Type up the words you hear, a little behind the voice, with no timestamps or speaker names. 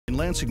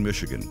Lansing,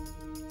 Michigan,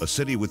 a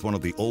city with one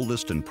of the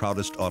oldest and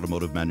proudest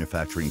automotive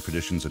manufacturing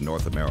traditions in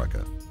North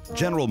America,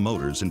 General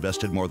Motors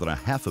invested more than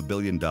 $500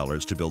 million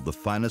to build the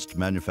finest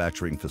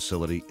manufacturing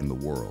facility in the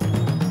world.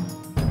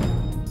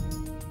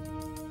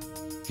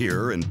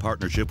 Here, in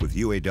partnership with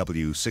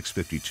UAW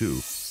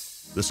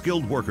 652, the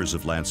skilled workers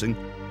of Lansing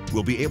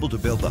will be able to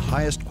build the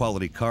highest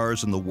quality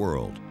cars in the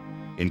world,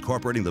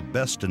 incorporating the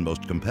best and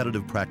most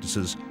competitive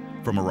practices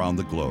from around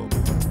the globe.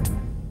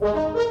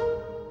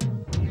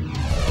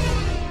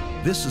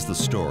 This is the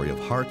story of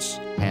hearts,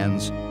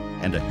 hands,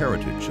 and a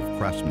heritage of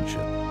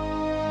craftsmanship.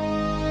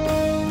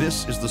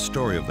 This is the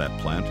story of that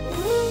plant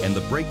and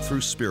the breakthrough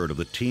spirit of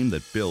the team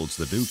that builds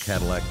the new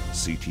Cadillac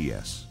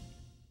CTS.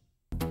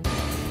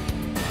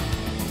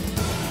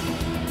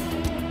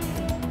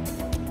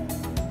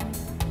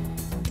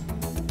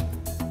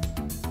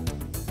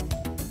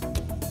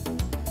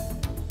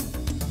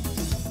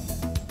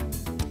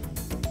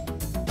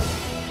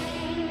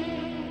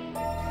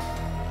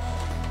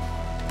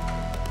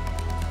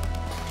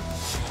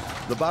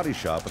 The body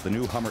shop at the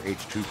new Hummer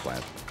H2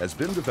 plant has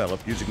been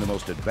developed using the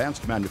most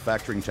advanced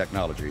manufacturing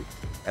technology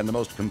and the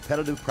most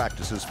competitive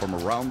practices from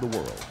around the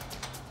world.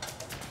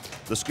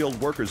 The skilled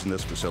workers in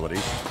this facility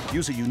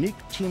use a unique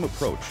team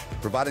approach,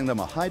 providing them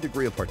a high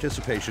degree of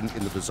participation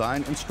in the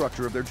design and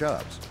structure of their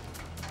jobs.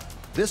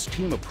 This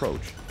team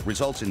approach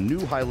results in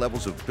new high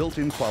levels of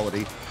built-in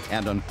quality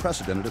and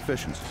unprecedented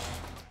efficiency.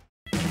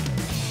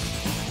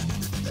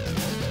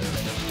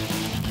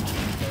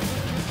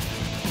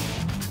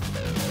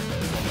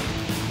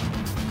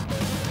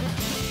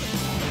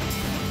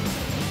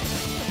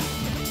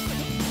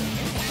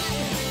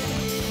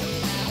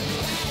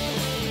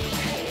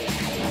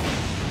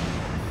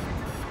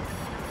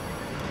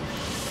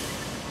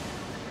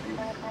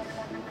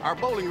 Our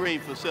Bowling Green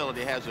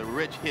facility has a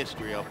rich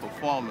history of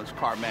performance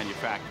car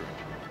manufacturing.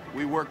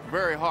 We worked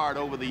very hard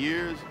over the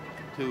years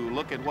to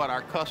look at what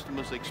our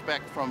customers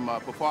expect from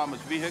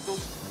performance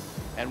vehicles,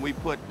 and we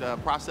put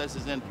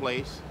processes in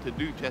place to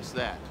do just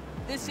that.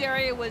 This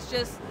area was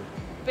just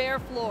bare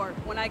floor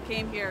when I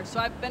came here, so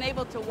I've been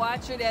able to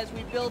watch it as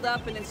we build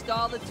up and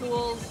install the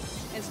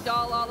tools,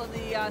 install all of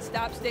the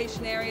stop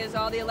station areas,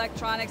 all the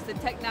electronics, the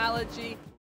technology.